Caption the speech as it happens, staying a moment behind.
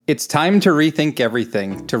It's time to rethink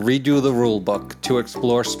everything, to redo the rule book, to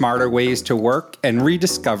explore smarter ways to work and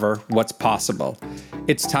rediscover what's possible.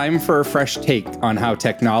 It's time for a fresh take on how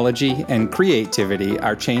technology and creativity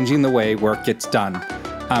are changing the way work gets done.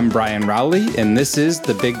 I'm Brian Rowley, and this is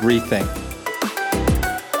the Big REthink.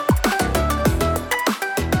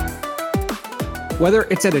 Whether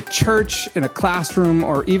it's at a church, in a classroom,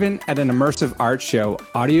 or even at an immersive art show,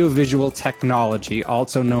 audiovisual technology,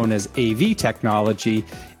 also known as AV technology,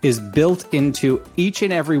 is built into each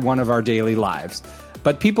and every one of our daily lives.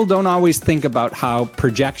 But people don't always think about how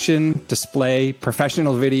projection, display,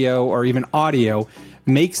 professional video, or even audio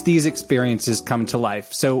makes these experiences come to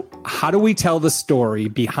life. So how do we tell the story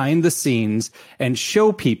behind the scenes and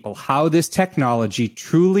show people how this technology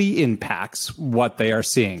truly impacts what they are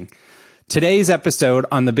seeing? Today's episode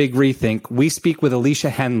on The Big REthink, we speak with Alesia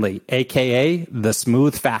Hendley, aka The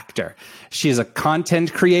Smooth Factor. She is a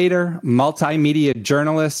content creator, multimedia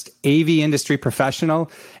journalist, AV industry professional,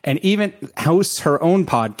 and even hosts her own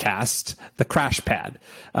podcast, The Crash Pad.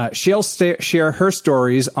 She'll share her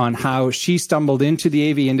stories on how she stumbled into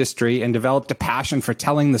the AV industry and developed a passion for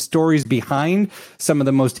telling the stories behind some of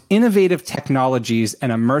the most innovative technologies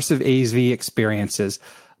and immersive AV experiences.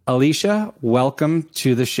 Alesia, welcome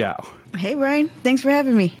to the show. Hey, Brian. Thanks for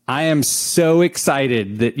having me. I am so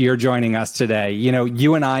excited that you're joining us today. You know,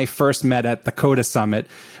 you and I first met at the CODA Summit,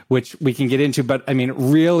 which we can get into, but I mean,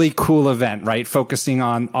 really cool event, right? Focusing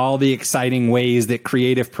on all the exciting ways that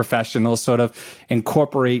creative professionals sort of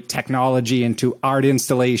incorporate technology into art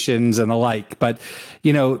installations and the like. But,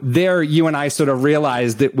 you know, there you and I sort of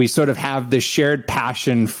realized that we sort of have this shared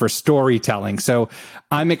passion for storytelling. So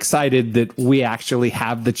I'm excited that we actually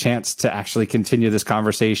have the chance to actually continue this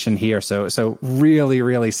conversation here. So really,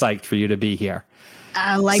 really psyched for you to be here.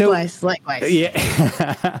 Likewise.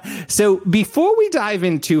 Yeah. So before we dive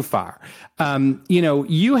in too far, you know,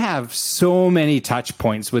 you have so many touch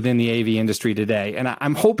points within the AV industry today, and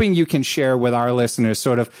I'm hoping you can share with our listeners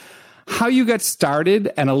sort of how you got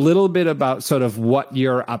started and a little bit about sort of what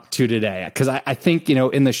you're up to today. Because I think, you know,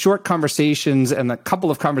 in the short conversations and the couple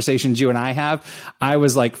of conversations you and I have, I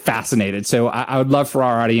was like fascinated. So I would love for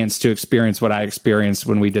our audience to experience what I experienced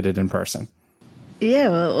when we did it in person. Yeah,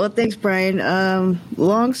 well, thanks, Brian.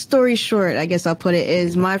 Long story short, I guess I'll put it,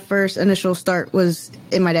 is my first initial start was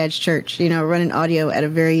in my dad's church, you know, running audio at a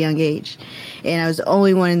very young age. And I was the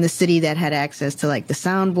only one in the city that had access to like the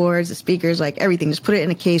soundboards, the speakers, like everything. Just put it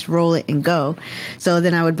in a case, roll it, and go. So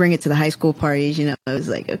then I would bring it to the high school parties, you know. I was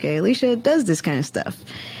like, okay, Alesia does this kind of stuff.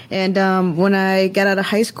 And when I got out of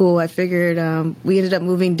high school, I figured we ended up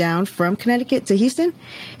moving down from Connecticut to Houston,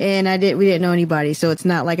 and we didn't know anybody. So it's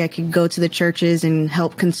not like I could go to the churches and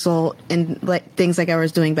help consult and like things like I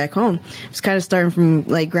was doing back home. It was kind of starting from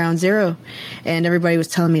like ground zero, and everybody was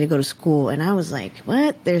telling me to go to school, and I was like,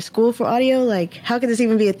 what? There's school for audio? Like, how could this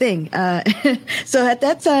even be a thing? So at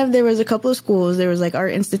that time, there was a couple of schools. There was like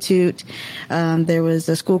Art Institute. There was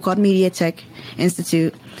a school called Media Tech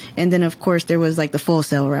Institute. And then, of course, there was like the Full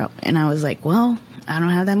Sail route. And I was like, well, I don't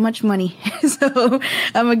have that much money. So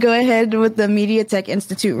I'm going to go ahead with the Media Tech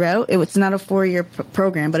Institute route. It's not a 4-year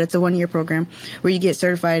program, but it's a 1-year program where you get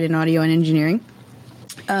certified in audio and engineering.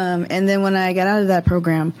 And then when I got out of that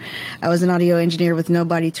program, I was an audio engineer with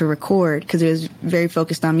nobody to record because it was very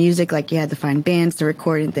focused on music. Like you had to find bands to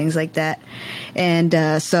record and things like that. And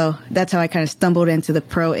so that's how I kind of stumbled into the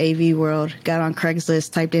pro AV world. Got on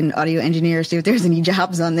Craigslist, typed in audio engineer, see if there's any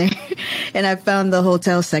jobs on there. And I found the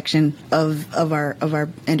hotel section of our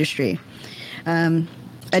industry.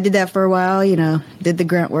 I did that for a while, you know, did the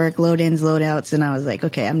grunt work, load ins, load outs. And I was like,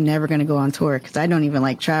 okay, I'm never going to go on tour because I don't even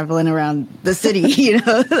like traveling around the city, you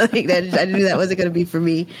know, like that. I knew that wasn't going to be for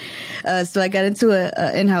me. So I got into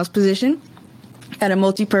a in-house position at a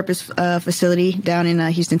multi-purpose facility down in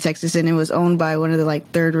Houston, Texas. And it was owned by one of the like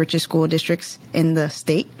third richest school districts in the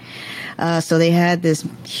state. So they had this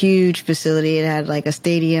huge facility. It had like a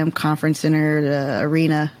stadium, conference center, the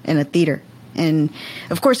arena, and a theater. And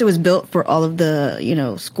of course, it was built for all of the, you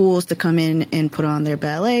know, schools to come in and put on their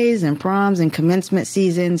ballets and proms and commencement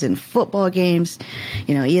seasons and football games.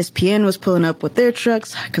 You know, ESPN was pulling up with their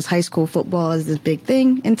trucks because high school football is this big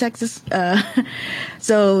thing in Texas.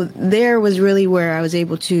 So there was really where I was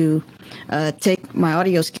able to take my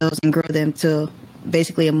audio skills and grow them to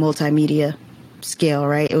basically a multimedia scale,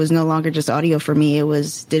 right? It was no longer just audio for me. It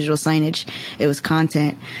was digital signage. It was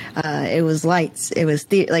content. It was lights. It was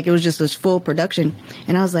it was just this full production.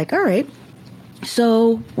 And I was like, all right,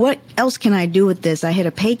 so what else can I do with this? I hit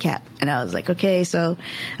a pay cap and I was like, okay, so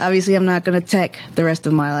obviously I'm not going to tech the rest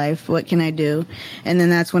of my life. What can I do? And then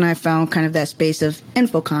that's when I found kind of that space of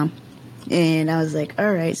infocom. And I was like,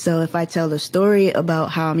 all right, so if I tell the story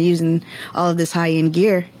about how I'm using all of this high-end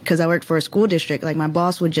gear, because I worked for a school district, like my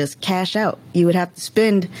boss would just cash out. You would have to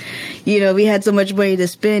spend, we had so much money to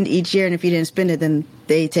spend each year, and if you didn't spend it, then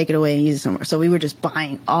they take it away and use it somewhere. So we were just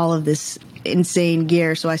buying all of this insane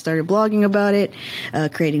gear. So I started blogging about it,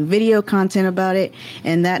 creating video content about it,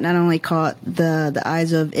 and that not only caught the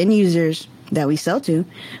eyes of end users that we sell to,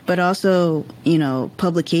 but also,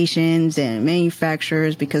 publications and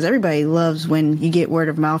manufacturers, because everybody loves when you get word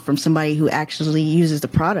of mouth from somebody who actually uses the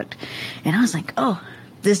product. And I was like, oh,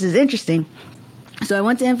 this is interesting. So I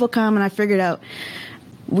went to InfoComm and I figured out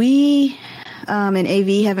we in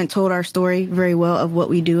AV haven't told our story very well of what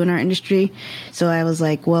we do in our industry. So I was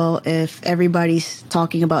like, well, if everybody's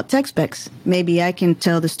talking about tech specs, maybe I can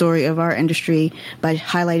tell the story of our industry by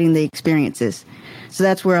highlighting the experiences. So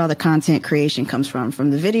that's where all the content creation comes from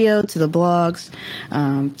the video to the blogs,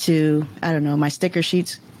 to, my sticker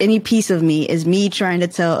sheets. Any piece of me is me trying to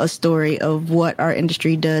tell a story of what our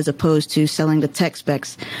industry does, opposed to selling the tech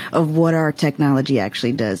specs of what our technology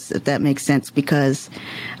actually does, if that makes sense, because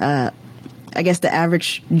I guess the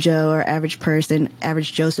average Joe or average person,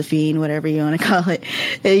 average Josephine, whatever you want to call it,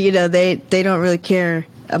 they don't really care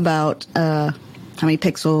about how many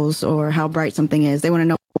pixels or how bright something is. They want to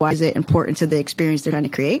know, why is it important to the experience they're trying to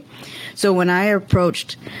create? So when I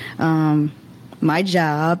approached my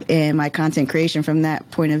job and my content creation from that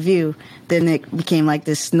point of view, then it became like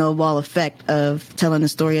this snowball effect of telling the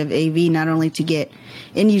story of AV, not only to get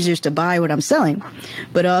end users to buy what I'm selling,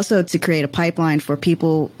 but also to create a pipeline for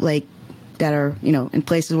people like that are, in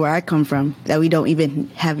places where I come from, that we don't even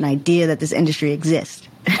have an idea that this industry exists.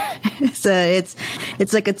 So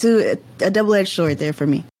it's like a double-edged sword there for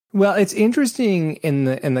me. Well, it's interesting in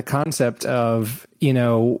the concept of,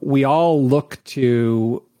 we all look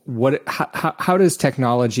to how does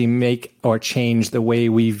technology make or change the way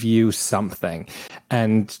we view something?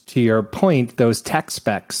 And to your point, those tech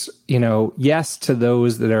specs, yes, to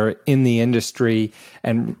those that are in the industry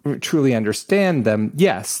and truly understand them,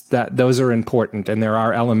 yes, that those are important. And there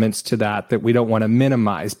are elements to that we don't want to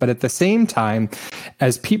minimize. But at the same time,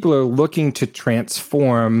 as people are looking to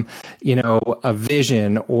transform, a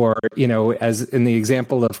vision, or, as in the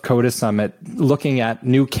example of Coda Summit, looking at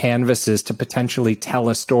new canvases to potentially tell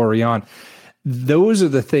a story on, those are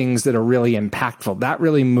the things that are really impactful. That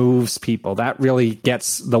really moves people. That really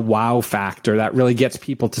gets the wow factor. That really gets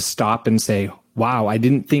people to stop and say, wow, I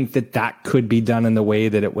didn't think that could be done in the way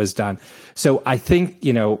that it was done. So I think,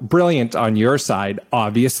 brilliant on your side,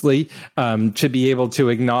 obviously, to be able to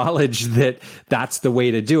acknowledge that that's the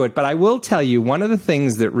way to do it. But I will tell you, one of the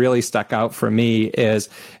things that really stuck out for me is,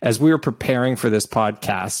 as we were preparing for this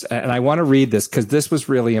podcast, and I want to read this because this was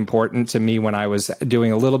really important to me when I was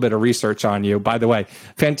doing a little bit of research on you. By the way,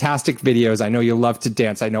 fantastic videos. I know you love to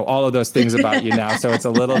dance. I know all of those things about you now. So it's a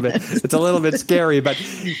little bit scary, but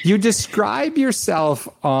you describe yourself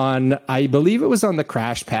on, I believe it was on the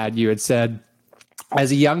Crash Pad, you had said,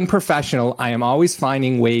 as a young professional, I am always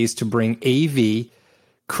finding ways to bring AV,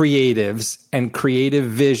 creatives, and creative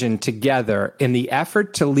vision together in the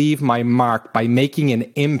effort to leave my mark by making an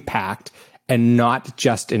impact and not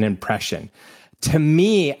just an impression. To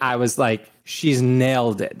me, I was like, she's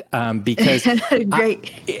nailed it, because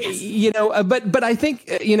great. But I think,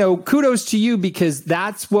 kudos to you, because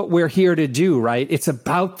that's what we're here to do, right? It's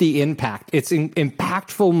about the impact. It's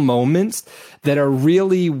impactful moments that are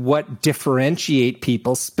really what differentiate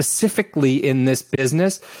people, specifically in this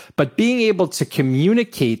business. But being able to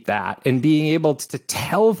communicate that and being able to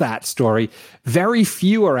tell that story, very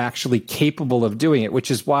few are actually capable of doing it,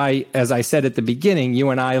 which is why, as I said at the beginning,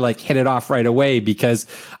 you and I hit it off right away, because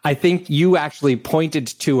I think you actually pointed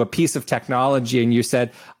to a piece of technology and you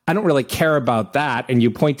said, I don't really care about that. And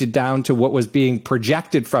you pointed down to what was being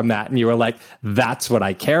projected from that. And you were like, that's what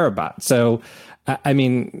I care about. So, I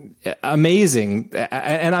mean, amazing.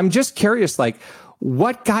 And I'm just curious,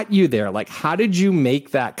 what got you there? How did you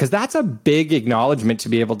make that? Because that's a big acknowledgement to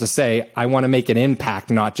be able to say, I want to make an impact,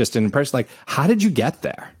 not just an impression. How did you get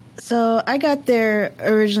there? So I got there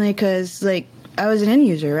originally because, I was an end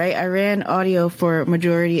user, right? I ran audio for a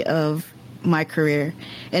majority of my career.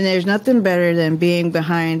 And there's nothing better than being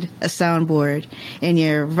behind a soundboard and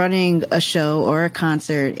you're running a show or a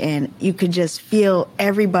concert and you could just feel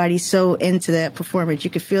everybody so into that performance. You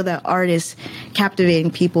could feel that artist captivating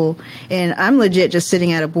people. And I'm legit just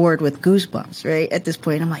sitting at a board with goosebumps, right? At this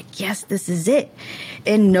point, I'm like, yes, this is it.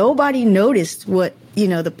 And nobody noticed what,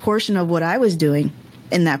 the portion of what I was doing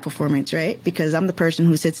in that performance, right? Because I'm the person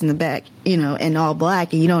who sits in the back, in all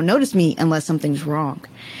black, and you don't notice me unless something's wrong.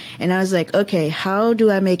 And I was like, okay, how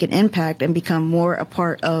do I make an impact and become more a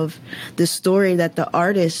part of the story that the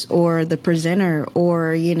artist or the presenter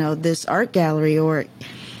or, this art gallery, or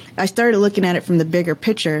I started looking at it from the bigger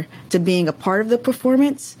picture to being a part of the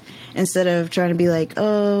performance instead of trying to be like,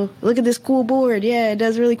 oh, look at this cool board. Yeah, it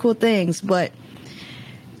does really cool things. But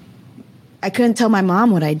I couldn't tell my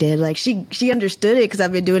mom what I did. Like she understood it because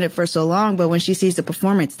I've been doing it for so long. But when she sees the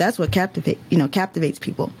performance, that's what captivates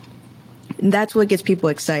people. And that's what gets people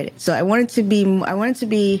excited. So I was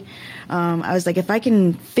like, if I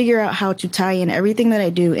can figure out how to tie in everything that I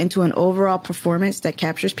do into an overall performance that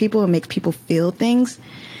captures people and makes people feel things,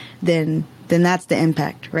 then that's the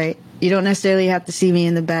impact, right? You don't necessarily have to see me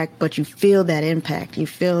in the back, but you feel that impact. You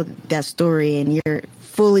feel that story and you're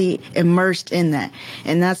fully immersed in that.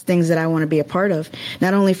 And that's things that I want to be a part of,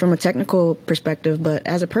 not only from a technical perspective, but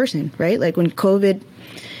as a person, right? Like when COVID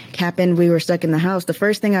happened, we were stuck in the house. The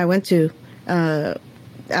first thing I went to out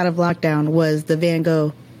of lockdown was the Van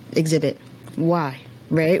Gogh exhibit. Why?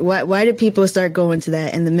 Right? Why did people start going to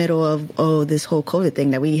that in the middle of, this whole COVID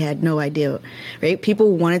thing that we had no idea, right?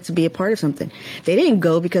 People wanted to be a part of something. They didn't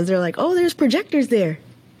go because they're like, oh, there's projectors there.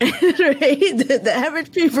 Right? The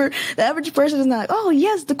average person is not, oh,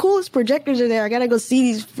 yes, the coolest projectors are there. I got to go see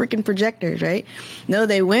these freaking projectors, right? No,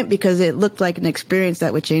 they went because it looked like an experience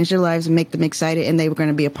that would change their lives and make them excited, and they were going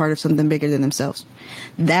to be a part of something bigger than themselves.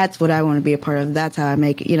 That's what I want to be a part of. That's how I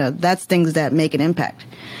make it. That's things that make an impact.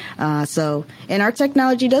 And our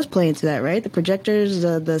technology does play into that, right? The projectors,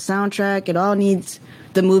 the soundtrack, it all needs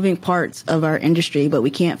the moving parts of our industry, but we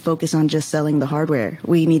can't focus on just selling the hardware.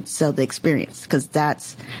 We need to sell the experience because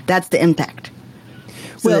that's the impact.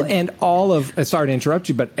 Well, and all of, sorry to interrupt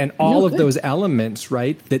you, of those elements,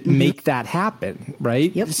 right, that make that happen,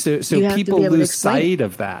 right? Yep. So people lose sight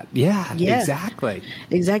of that. Yeah, exactly.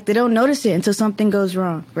 Exactly. They don't notice it until something goes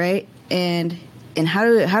wrong, right? And how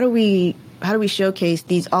do we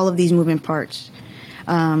showcase all of these moving parts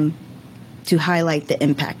to highlight the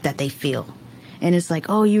impact that they feel? And it's like,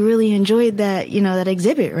 oh, you really enjoyed that, that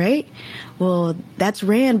exhibit, right? Well, that's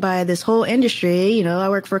ran by this whole industry. I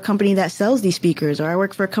work for a company that sells these speakers, or I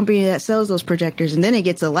work for a company that sells those projectors. And then it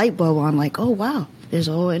gets a light bulb on, like, oh, wow, there's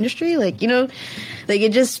a whole industry. It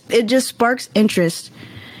just sparks interest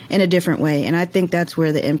in a different way. And I think that's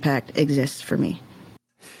where the impact exists for me.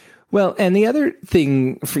 Well, and the other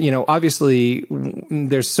thing, obviously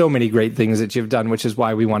there's so many great things that you've done, which is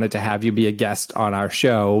why we wanted to have you be a guest on our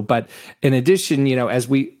show. But in addition, as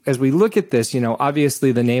we look at this,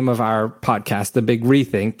 obviously the name of our podcast, The Big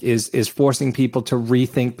REthink, is forcing people to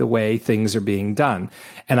rethink the way things are being done.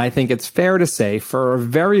 And I think it's fair to say for a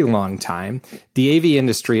very long time, the AV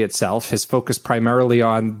industry itself has focused primarily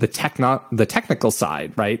on the technical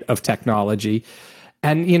side, right, of technology.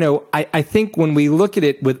 And, I think when we look at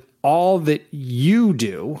it with all that you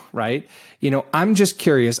do, right? I'm just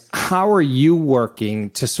curious, how are you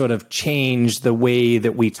working to sort of change the way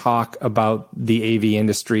that we talk about the AV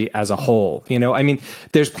industry as a whole?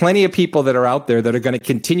 There's plenty of people that are out there that are going to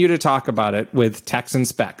continue to talk about it with techs and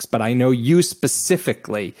specs, but I know you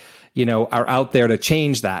specifically, are out there to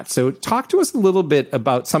change that. So talk to us a little bit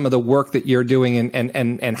about some of the work that you're doing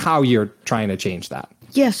and how you're trying to change that.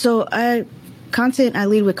 Yeah, so I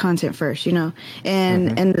lead with content first, and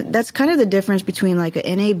that's kind of the difference between like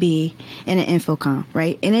an NAB and an Infocom,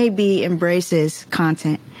 right? NAB embraces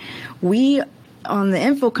content. We, on the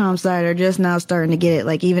Infocom side, are just now starting to get it.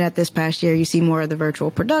 Like even at this past year, you see more of the virtual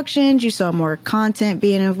productions, you saw more content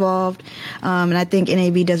being involved. And I think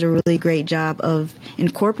NAB does a really great job of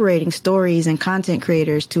incorporating stories and content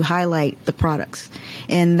creators to highlight the products.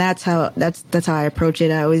 And that's how I approach it.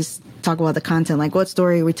 I always talk about the content, like what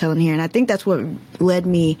story are we telling here? And I think that's what led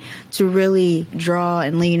me to really draw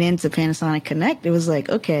and lean into Panasonic Connect. It was like,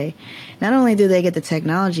 okay, not only do they get the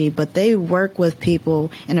technology, but they work with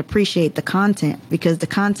people and appreciate the content because the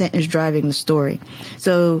content is driving the story.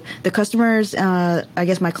 So the customers, I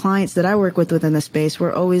guess my clients that I work with within the space,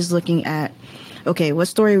 we're always looking at, okay, what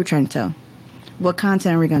story are we trying to tell? What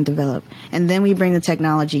content are we going to develop? And then we bring the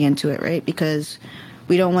technology into it, right? Because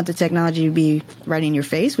we don't want the technology to be right in your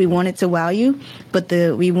face. We want it to wow you, but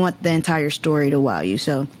we want the entire story to wow you.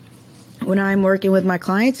 So when I'm working with my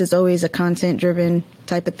clients, it's always a content-driven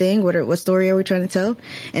type of thing. What story are we trying to tell?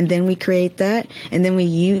 And then we create that, and then we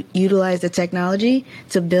utilize the technology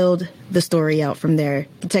to build the story out from there.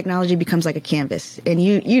 The technology becomes like a canvas, and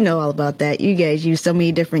you know all about that. You guys use so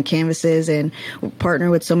many different canvases and partner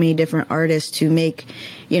with so many different artists to make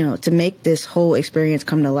this whole experience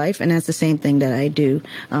come to life. And that's the same thing that I do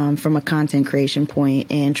from a content creation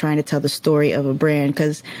point and trying to tell the story of a brand,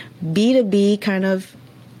 because B2B kind of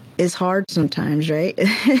is hard sometimes, right?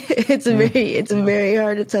 It's very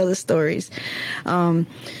hard to tell the stories.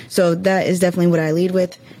 So that is definitely what I lead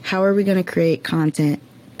with. How are we going to create content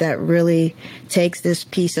that really takes this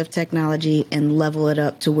piece of technology and level it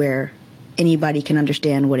up to where anybody can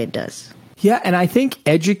understand what it does? Yeah, and I think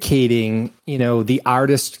educating, the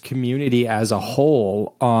artist community as a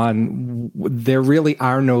whole on there really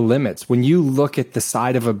are no limits. When you look at the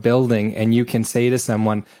side of a building and you can say to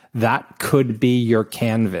someone, that could be your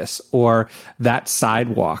canvas, or that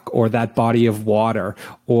sidewalk, or that body of water,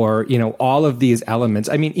 or, all of these elements.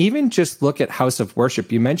 I mean, even just look at House of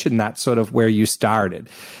Worship. You mentioned that's sort of where you started.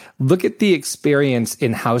 Look at the experience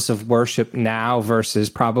in House of Worship now versus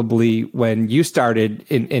probably when you started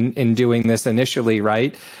in doing this initially,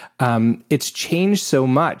 right? It's changed so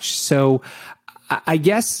much. So I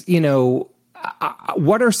guess,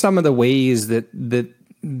 what are some of the ways that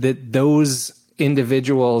those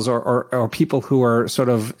individuals or people who are sort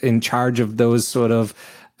of in charge of those sort of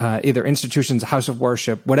either institutions, House of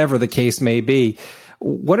Worship, whatever the case may be,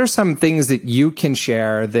 what are some things that you can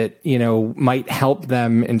share that, might help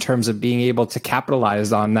them in terms of being able to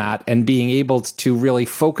capitalize on that and being able to really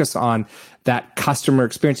focus on that customer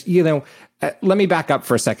experience? Let me back up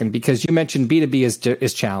for a second, because you mentioned B2B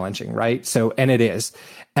is challenging, right? So, and it is.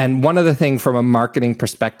 And one other thing from a marketing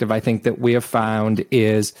perspective, I think that we have found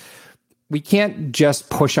is we can't just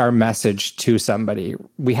push our message to somebody.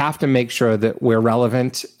 We have to make sure that we're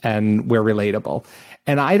relevant and we're relatable.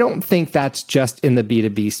 And I don't think that's just in the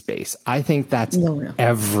B2B space. I think that's everywhere.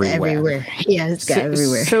 Everywhere. Yeah, it's got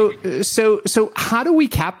everywhere. So how do we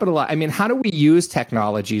capitalize? I mean, how do we use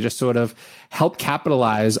technology to sort of help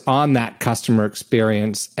capitalize on that customer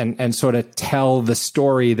experience and sort of tell the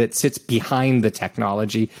story that sits behind the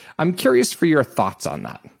technology? I'm curious for your thoughts on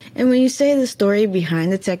that. And when you say the story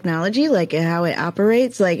behind the technology, like how it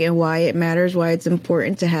operates, like, and why it matters, why it's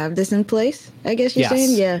important to have this in place, I guess you're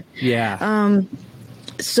saying? Yeah. Yeah.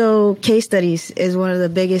 So case studies is one of the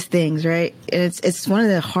biggest things, right? And it's one of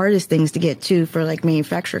the hardest things to get to for like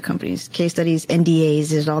manufacturer companies. Case studies, NDAs,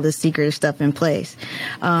 there's all this secret stuff in place.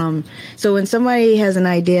 So when somebody has an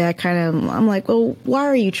idea, I'm like, well, why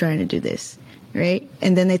are you trying to do this? Right?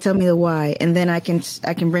 And then they tell me the why, and then I can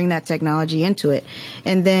bring that technology into it.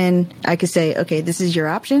 And then I could say, okay, this is your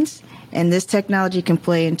options, and this technology can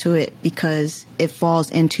play into it because it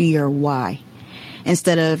falls into your why.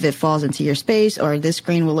 Instead of it falls into your space, or this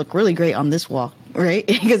screen will look really great on this wall, right?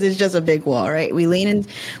 Because it's just a big wall, right? We lean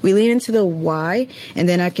into the why, and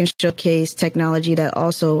then I can showcase technology that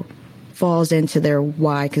also falls into their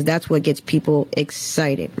why, because that's what gets people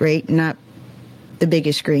excited, right? Not the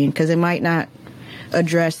biggest screen, because it might not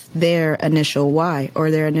address their initial why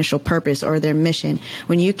or their initial purpose or their mission.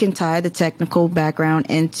 When you can tie the technical background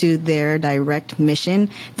into their direct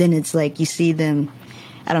mission, then it's like you see them,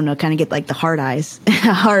 I don't know, kind of get like the heart eyes,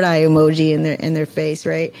 heart eye emoji in their face,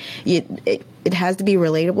 right? It has to be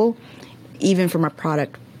relatable, even from a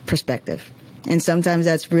product perspective. And sometimes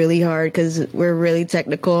that's really hard because we're really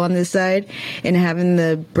technical on this side, and having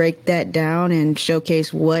to break that down and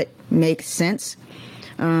showcase what makes sense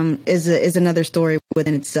is another story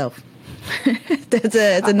within itself.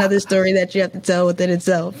 It's another story that you have to tell within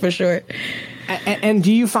itself, for sure. And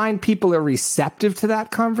do you find people are receptive to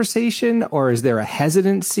that conversation, or is there a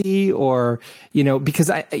hesitancy, or,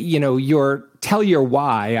 because your tell your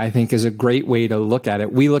why, I think, is a great way to look at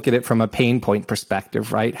it. We look at it from a pain point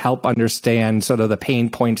perspective, right? Help understand sort of the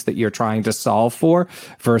pain points that you're trying to solve for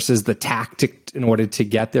versus the tactic in order to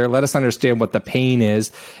get there. Let us understand what the pain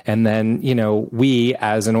is. And then, we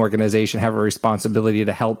as an organization have a responsibility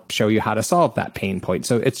to help show you how to solve that pain point.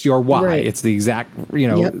 So it's your why. Right. It's the exact,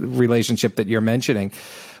 yep, relationship that you're mentioning.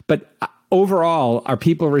 But overall, are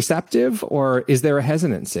people receptive, or is there a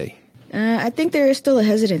hesitancy? I think there is still a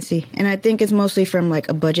hesitancy, and I think it's mostly from like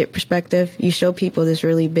a budget perspective. You show people this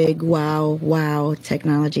really big wow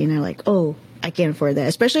technology, and they're like, oh, I can't afford that,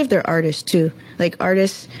 especially if they're artists too. Like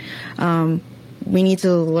artists, we need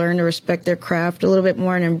to learn to respect their craft a little bit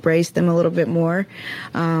more and embrace them a little bit more.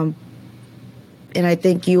 And I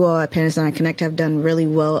think you all at Panasonic Connect have done really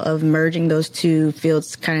well of merging those two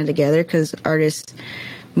fields kind of together, because artists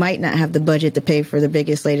might not have the budget to pay for the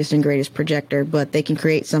biggest, latest, and greatest projector, but they can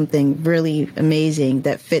create something really amazing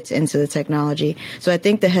that fits into the technology. So I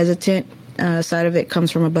think the hesitant side of it comes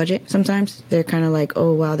from a budget. Sometimes they're kind of like,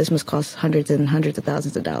 oh, wow, this must cost hundreds and hundreds of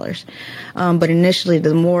thousands of dollars. But initially,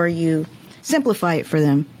 the more you simplify it for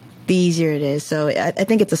them, the easier it is. So I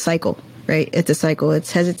think it's a cycle, right? It's a cycle.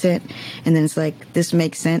 It's hesitant, and then it's like, this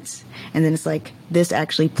makes sense. And then it's like, this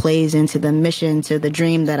actually plays into the mission, to the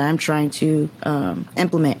dream that I'm trying to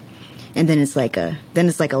implement. And then it's like a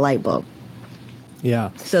light bulb. Yeah.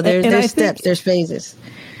 So there's steps, there's phases.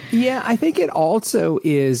 Yeah, I think it also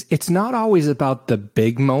is, it's not always about the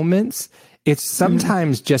big moments. It's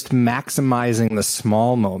sometimes just maximizing the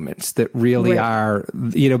small moments that really are,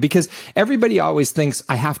 because everybody always thinks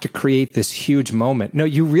I have to create this huge moment. No,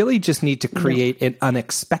 you really just need to create an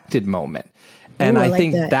unexpected moment. And I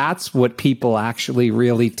think that's what people actually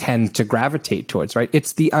really tend to gravitate towards, right?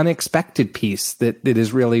 It's the unexpected piece that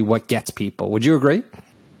is really what gets people. Would you agree?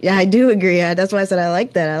 Yeah, I do agree. That's why I said I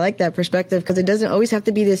like that. I like that perspective, because it doesn't always have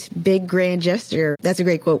to be this big grand gesture. That's a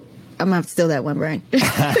great quote. I'm gonna have to steal that one, Brian.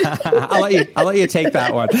 I'll let you take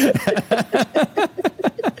that one.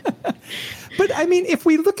 But I mean, if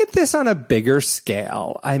we look at this on a bigger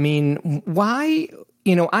scale, I mean, why?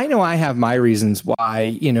 I know I have my reasons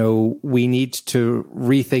why, we need to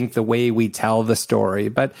rethink the way we tell the story.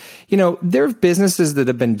 But, there are businesses that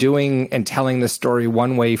have been doing and telling the story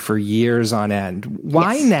one way for years on end.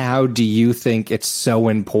 Why now do you think it's so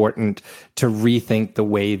important to rethink the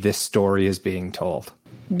way this story is being told?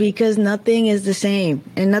 Because nothing is the same,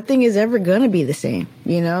 and nothing is ever going to be the same.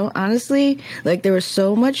 Honestly, like, there was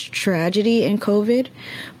so much tragedy in COVID,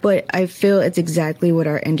 but I feel it's exactly what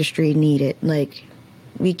our industry needed. Like,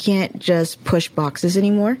 we can't just push boxes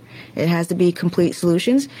anymore. It has to be complete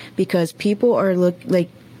solutions, because people are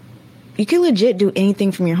you can legit do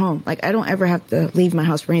anything from your home. Like, I don't ever have to leave my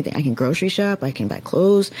house for anything. I can grocery shop. I can buy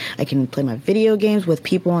clothes. I can play my video games with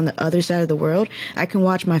people on the other side of the world. I can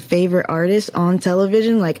watch my favorite artists on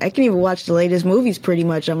television. Like, I can even watch the latest movies pretty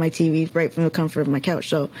much on my TV right from the comfort of my couch.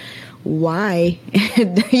 So why,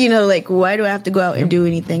 why do I have to go out and do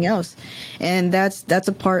anything else? And that's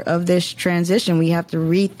a part of this transition. We have to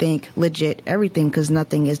rethink legit everything, because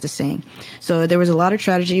nothing is the same. So there was a lot of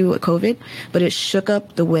tragedy with COVID, but it shook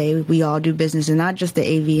up the way we all do business, and not just the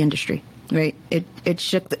AV industry, right? It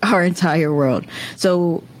shook our entire world.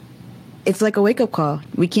 So it's like a wake-up call.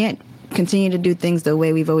 We can't continue to do things the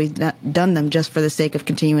way we've always done them just for the sake of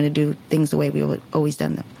continuing to do things the way we've always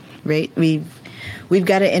done them, right? We've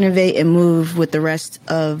got to innovate and move with the rest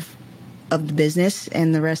of the business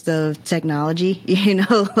and the rest of technology,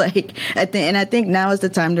 I think now is the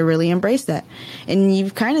time to really embrace that. And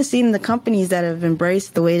you've kind of seen the companies that have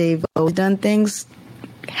embraced the way they've always done things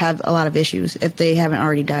have a lot of issues if they haven't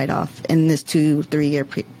already died off in this 2-3 year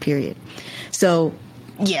period. So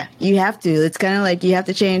yeah, you have to. It's kind of like you have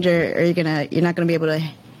to change, or you're not gonna be able to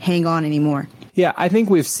hang on anymore. Yeah, I think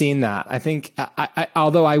we've seen that. I think,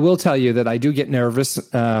 although I will tell you that I do get nervous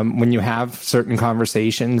when you have certain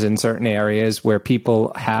conversations in certain areas where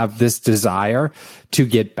people have this desire to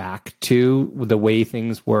get back to the way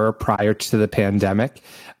things were prior to the pandemic.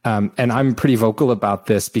 And I'm pretty vocal about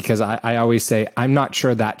this, because I always say, I'm not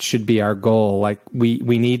sure that should be our goal. Like, we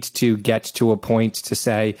need to get to a point to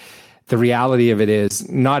say, the reality of it is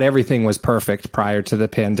not everything was perfect prior to the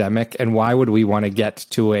pandemic. And why would we want to get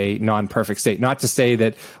to a non-perfect state? Not to say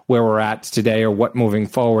that where we're at today or what moving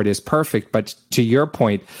forward is perfect, but to your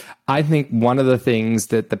point, I think one of the things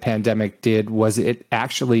that the pandemic did was it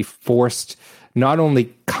actually forced not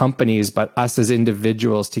only companies, but us as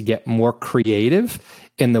individuals to get more creative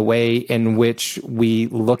in the way in which we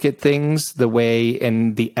look at things, the way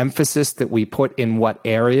and the emphasis that we put in what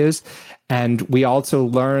areas. And we also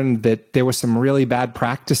learned that there were some really bad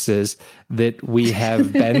practices that we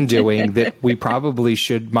have been doing that we probably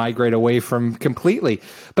should migrate away from completely.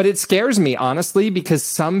 But it scares me, honestly, because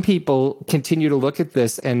some people continue to look at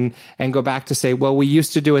this and go back to say, well, we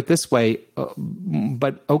used to do it this way,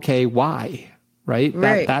 but okay, why? Right?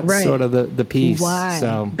 That's right. Sort of the piece. Why?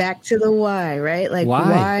 So back to the why, right? Like,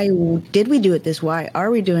 why did we do it this way? Are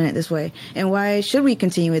we doing it this way? And why should we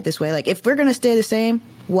continue it this way? Like, if we're going to stay the same,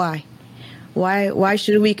 why? Why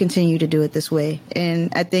should we continue to do it this way?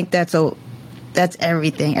 And I think that's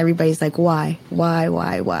everything. Everybody's like, why?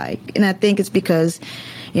 And I think it's because,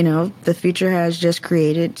 the future has just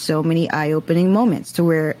created so many eye-opening moments to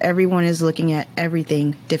where everyone is looking at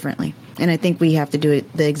everything differently. And I think we have to do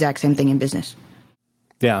it the exact same thing in business.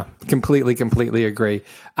 Yeah, completely agree.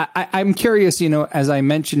 I'm curious, as I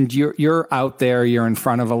mentioned, you're out there, you're in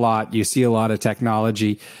front of a lot, you see a lot of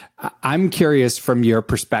technology. I'm curious from your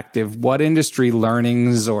perspective, what industry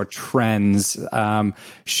learnings or trends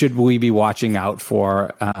should we be watching out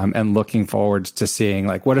for and looking forward to seeing?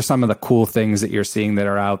 Like, what are some of the cool things that you're seeing that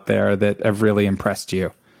are out there that have really impressed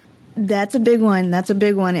you? That's a big one.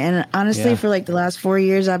 And honestly, for like the last 4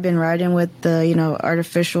 years, I've been riding with the,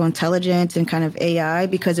 artificial intelligence and kind of AI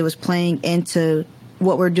because it was playing into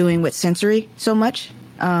what we're doing with sensory so much.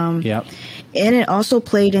 Yep. And it also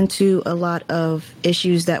played into a lot of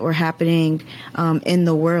issues that were happening in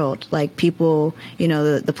the world. Like people,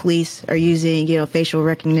 the police are using, facial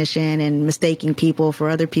recognition and mistaking people for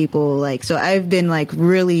other people. Like, so I've been like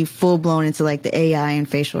really full blown into like the AI and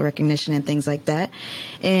facial recognition and things like that.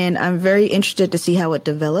 And I'm very interested to see how it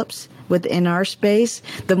develops within our space.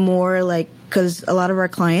 The more like, because a lot of our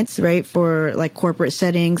clients, right, for like corporate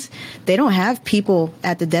settings, they don't have people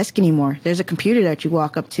at the desk anymore. There's a computer that you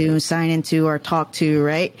walk up to and sign into or talk to,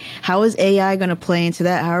 right? How is AI going to play into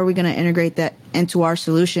that? How are we going to integrate that into our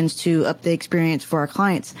solutions to up the experience for our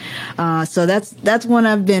clients? So that's one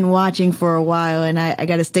I've been watching for a while, and I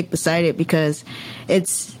got to stick beside it because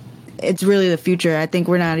it's really the future. I think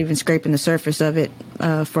we're not even scraping the surface of it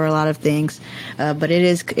for a lot of things, but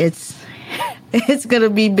it's going to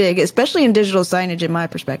be big, especially in digital signage, in my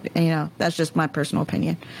perspective. And, that's just my personal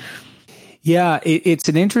opinion. Yeah, it's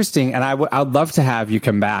an interesting, and I'd love to have you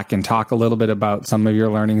come back and talk a little bit about some of your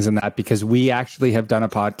learnings in that, because we actually have done a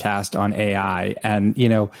podcast on AI, and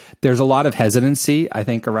there's a lot of hesitancy, I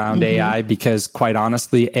think, around AI, because quite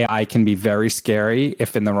honestly, AI can be very scary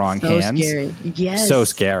if in the wrong hands. So scary, yes.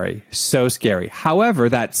 So scary. However,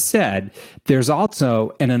 that said, there's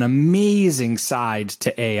also an amazing side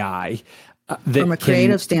to AI. From a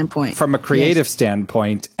creative standpoint,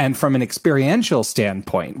 and from an experiential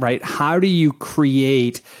standpoint, right? How do you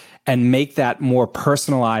create and make that more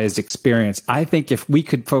personalized experience? I think if we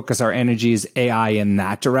could focus our energies AI in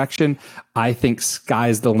that direction, I think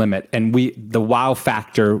sky's the limit, and the wow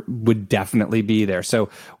factor would definitely be there. So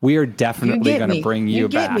we are definitely going to bring you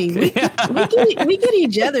back. We get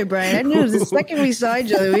each other, Brian. I knew the second we saw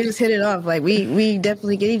each other, we just hit it off. Like we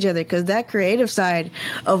definitely get each other, because that creative side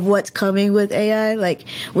of what's coming with AI, like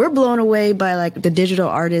we're blown away by like the digital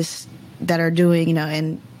artists that are doing,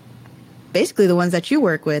 and basically the ones that you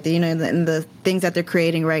work with, and the things that they're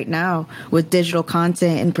creating right now with digital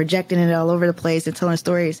content and projecting it all over the place and telling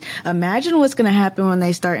stories. Imagine what's going to happen when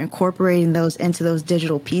they start incorporating those into those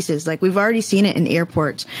digital pieces. Like we've already seen it in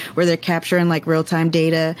airports where they're capturing like real-time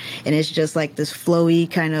data, and it's just like this flowy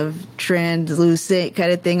kind of translucent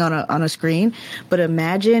kind of thing on a screen. But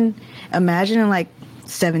imagine in like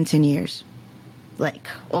 17 years, like,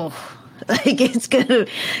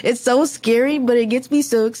 it's so scary, but it gets me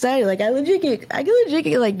so excited. Like I legit get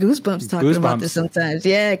like goosebumps talking about this sometimes.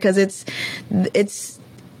 Yeah, because it's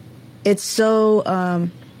so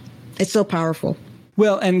powerful.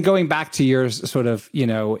 Well, and going back to yours, sort of,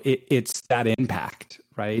 it's that impact,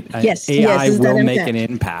 right? Yes, AI will make an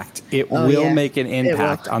impact. It will make an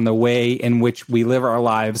impact on the way in which we live our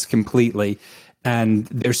lives completely. And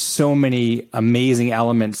there's so many amazing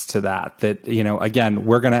elements to that again,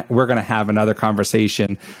 we're gonna have another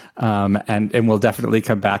conversation, and we'll definitely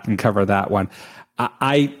come back and cover that one.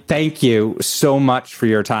 I thank you so much for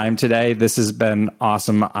your time today. This has been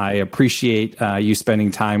awesome. I appreciate you spending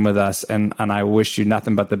time with us, and I wish you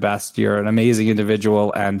nothing but the best. You're an amazing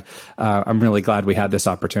individual, and I'm really glad we had this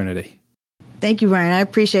opportunity. Thank you, Ryan. I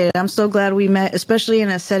appreciate it. I'm so glad we met, especially in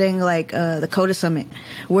a setting like the CODA Summit,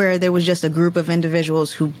 where there was just a group of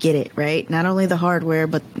individuals who get it, right? Not only the hardware,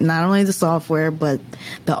 but not only the software, but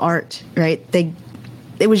the art, right?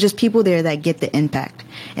 It was just people there that get the impact.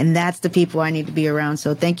 And that's the people I need to be around.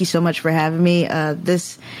 So thank you so much for having me.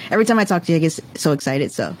 Every time I talk to you, I get so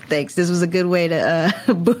excited. So thanks. This was a good way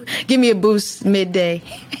to give me a boost midday.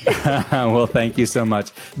 Well, thank you so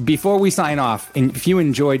much. Before we sign off, if you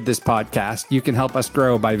enjoyed this podcast, you can help us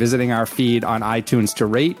grow by visiting our feed on iTunes to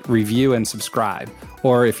rate, review, and subscribe.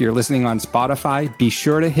 Or if you're listening on Spotify, be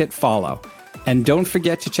sure to hit follow. And don't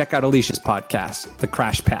forget to check out Alesia's podcast, The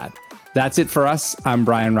Crash Pad. That's it for us. I'm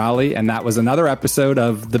Brian Rowley, and that was another episode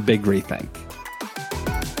of The Big REthink.